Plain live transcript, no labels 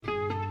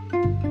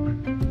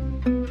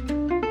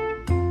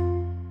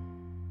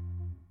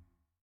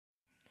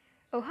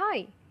Oh,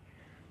 hi!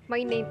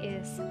 My name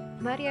is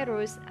Maria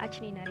Rose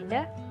Achini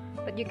Narinda,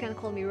 but you can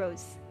call me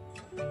Rose.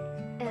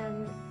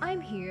 And I'm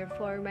here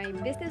for my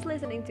business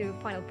listening to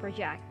final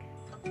project.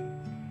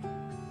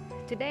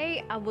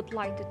 Today, I would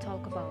like to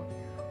talk about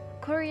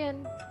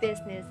Korean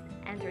business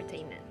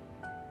entertainment.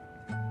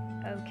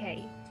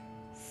 Okay,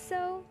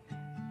 so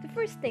the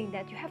first thing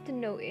that you have to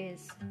know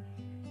is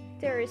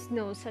there is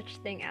no such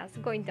thing as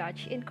going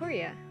Dutch in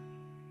Korea.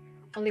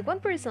 Only one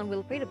person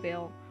will pay the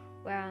bill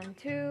when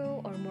two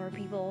or more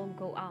people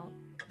go out.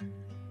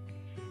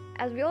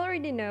 As we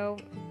already know,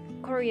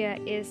 Korea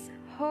is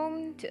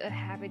home to a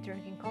heavy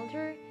drinking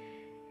culture,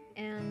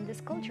 and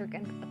this culture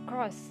can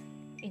cross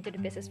into the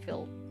business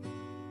field.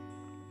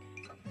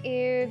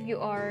 If you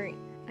are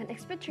an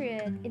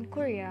expatriate in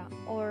Korea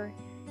or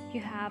you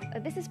have a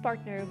business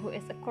partner who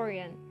is a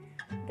Korean,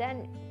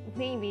 then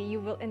maybe you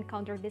will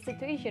encounter this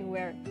situation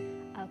where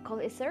alcohol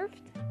is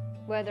served,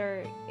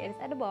 whether it is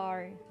at a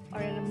bar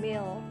or in a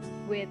meal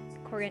with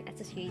Korean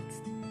associates.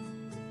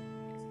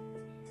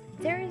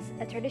 There is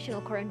a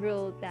traditional Korean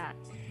rule that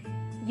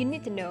you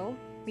need to know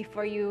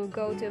before you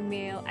go to a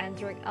meal and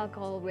drink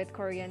alcohol with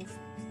Koreans.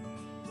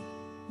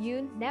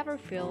 You never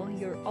fill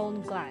your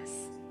own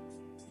glass.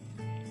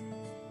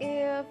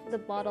 If the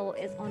bottle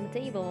is on the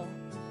table,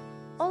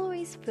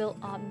 always fill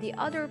up the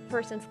other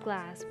person's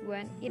glass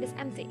when it is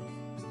empty,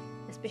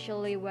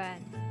 especially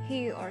when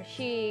he or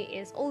she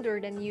is older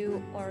than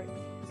you or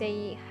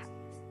they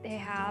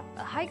have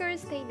a higher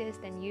status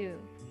than you.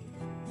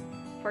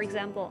 For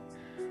example,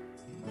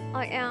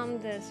 I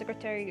am the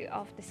secretary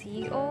of the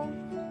CEO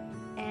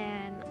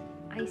and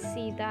I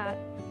see that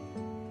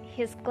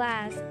his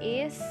glass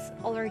is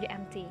already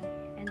empty,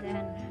 and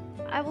then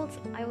I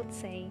would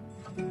say,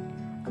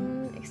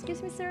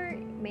 excuse me sir,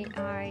 may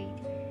I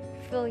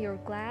fill your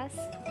glass?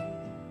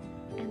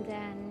 And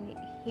then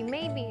he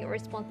maybe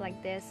respond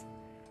like this,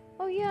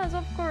 oh yes,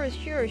 of course,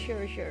 sure.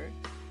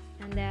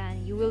 And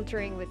then you will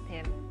drink with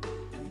him.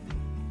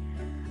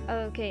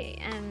 Okay,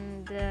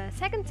 and the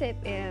second tip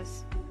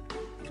is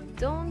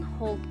don't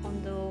hold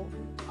on to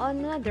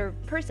another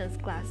person's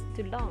glass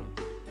too long.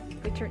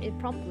 Return it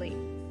promptly.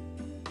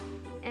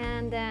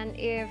 And then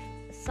if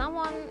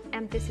someone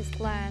empties his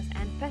glass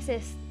and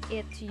passes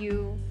it to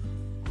you,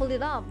 hold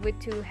it up with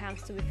two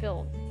hands to be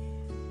filled.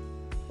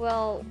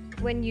 Well,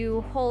 when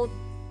you hold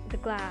the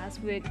glass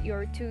with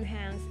your two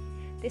hands,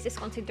 this is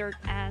considered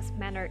as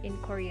manner in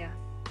Korea.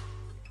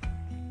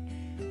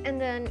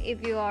 And then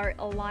if you are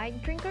a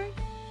light drinker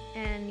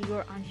and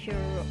you're unsure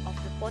of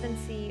the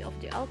potency of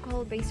the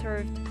alcohol being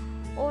served,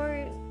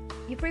 or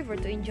you prefer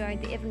to enjoy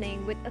the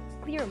evening with a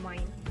clear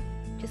mind,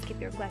 just keep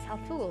your glass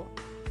half full.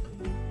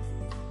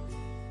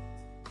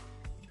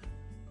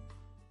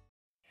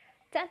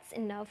 That's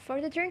enough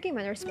for the drinking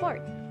manners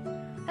part.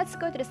 Let's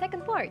go to the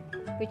second part,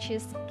 which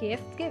is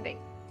gift giving.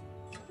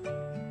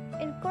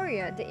 In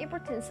Korea, the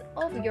importance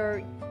of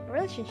your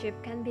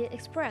relationship can be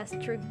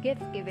expressed through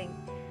gift giving,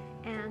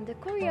 and the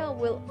Korea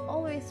will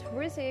always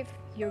receive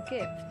your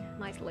gift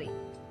nicely.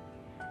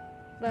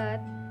 But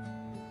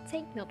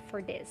take note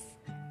for this.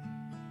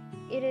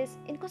 It is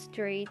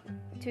inconsiderate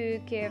to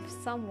give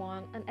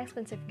someone an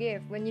expensive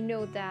gift when you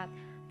know that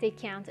they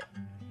can't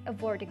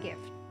afford the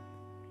gift.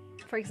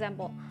 For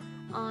example,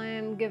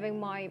 I'm giving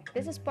my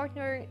business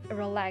partner a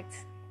Rolex.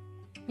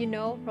 You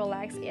know,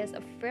 Rolex is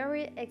a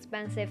very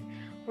expensive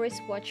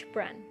wristwatch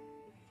brand.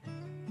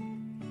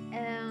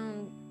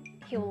 And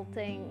he will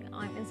think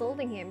I'm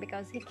insulting him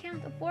because he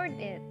can't afford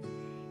it.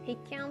 He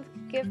can't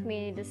give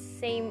me the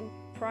same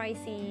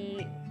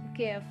pricey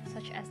gift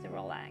such as the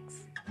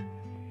Rolex.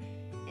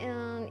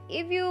 And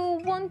if you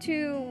want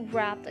to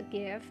wrap the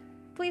gift,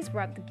 please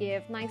wrap the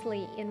gift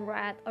nicely in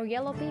red or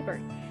yellow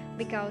paper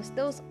because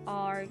those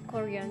are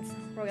Koreans'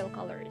 royal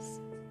colors.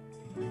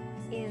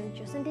 In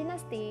Joseon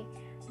Dynasty,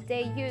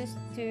 they used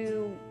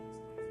to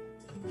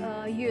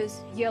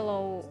use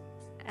yellow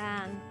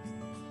and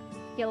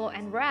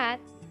red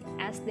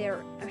as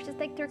their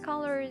architecture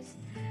colors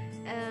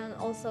and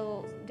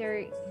also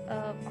their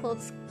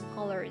clothes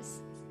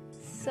colors.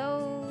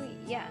 So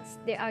yes,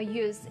 they are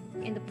used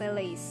in the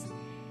palace.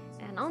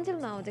 And until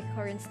now, the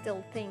Koreans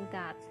still think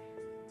that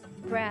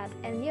red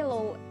and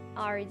yellow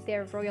are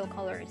their royal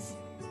colors.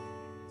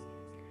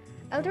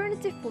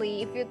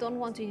 Alternatively, if you don't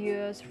want to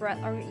use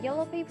red or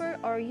yellow paper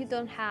or you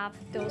don't have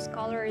those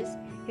colors,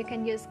 you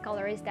can use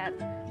colors that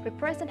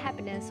represent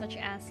happiness such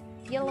as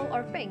yellow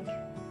or pink.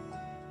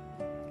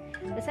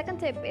 The second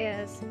tip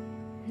is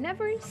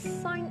never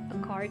sign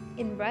a card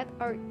in red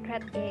or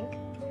red ink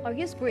or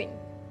use green,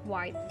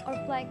 white or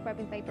black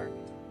wrapping paper.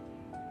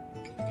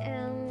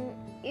 And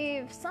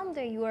if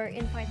someday you are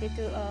invited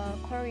to a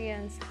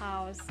Korean's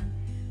house,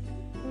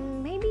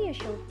 maybe you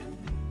should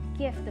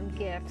give them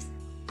gifts.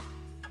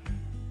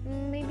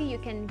 Maybe you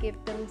can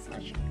give them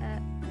such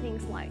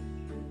things like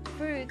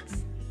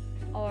fruits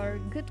or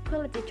good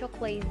quality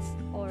chocolates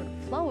or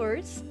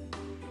flowers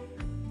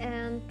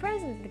and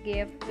present the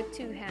gift with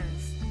two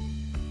hands.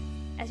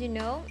 As you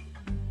know,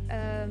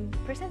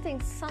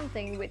 presenting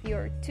something with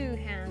your two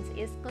hands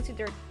is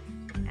considered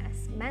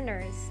as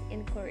manners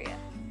in Korea.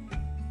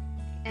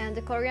 and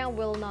the Korean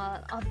will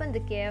not open the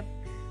gift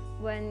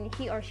when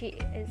he or she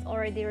is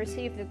already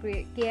received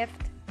the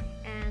gift,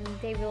 and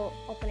they will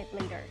open it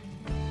later.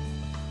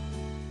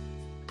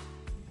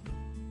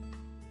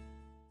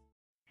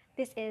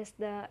 This is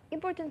the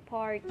important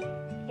part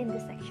in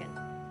this section.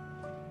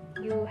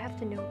 You have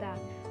to know that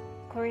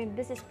Korean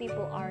business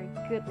people are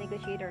good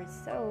negotiators,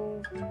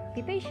 so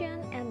be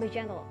patient and be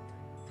gentle,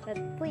 but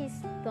please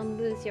don't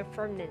lose your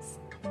firmness.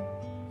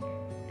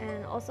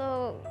 And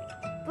also,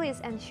 please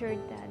ensure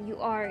that you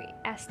are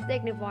as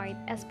dignified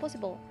as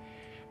possible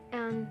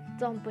and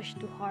don't push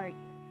too hard.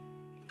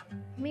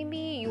 Maybe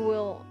you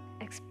will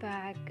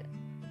expect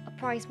a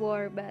price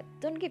war, but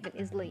don't give it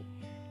easily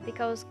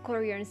because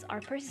Koreans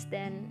are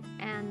persistent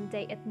and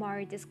they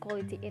admire this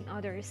quality in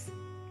others.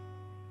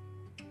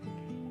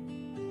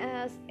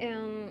 As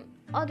in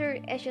other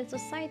Asian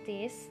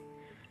societies,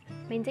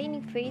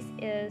 maintaining faith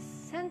is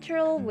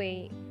central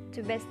way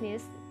to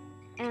business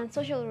and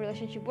social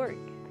relationship work.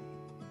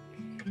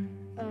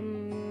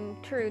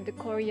 Through the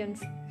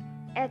Koreans'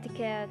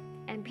 etiquette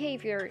and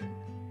behavior,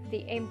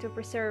 they aim to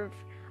preserve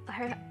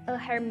a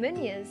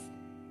harmonious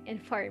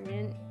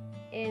environment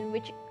in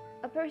which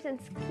a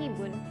person's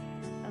kibun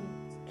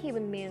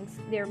means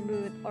their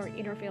mood or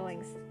inner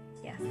feelings.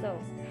 Yeah, so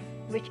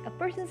which a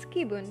person's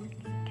kibun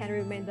can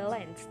remain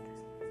balanced.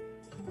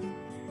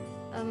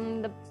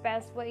 The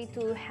best way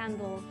to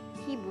handle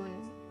kibun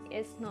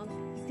is not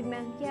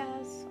demand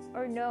yes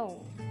or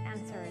no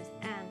answers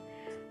and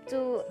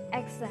to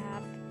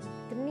accept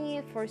the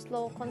need for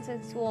slow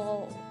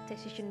consensual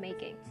decision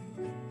making.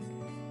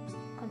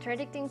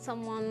 Contradicting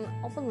someone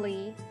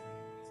openly,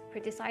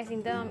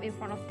 criticizing them in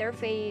front of their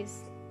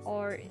face,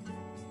 or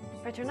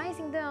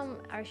patronizing them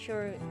are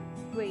sure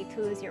way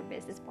to lose your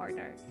business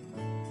partner.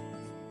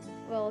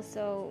 Well,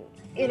 so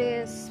it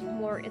is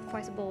more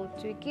advisable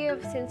to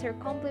give sincere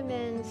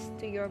compliments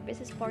to your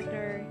business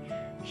partner,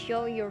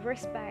 show your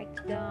respect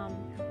to them,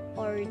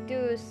 or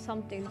do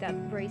something that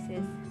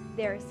raises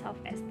their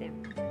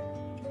self-esteem.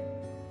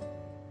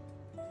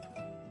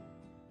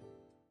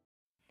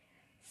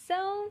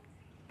 So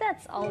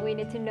that's all we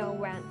need to know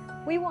when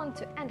we want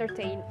to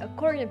entertain a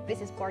Korean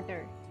business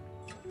partner.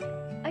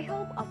 I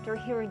hope after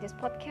hearing this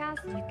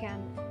podcast you can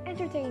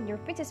entertain your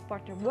business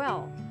partner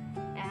well,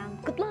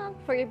 and good luck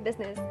for your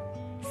business.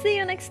 See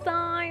you next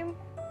time!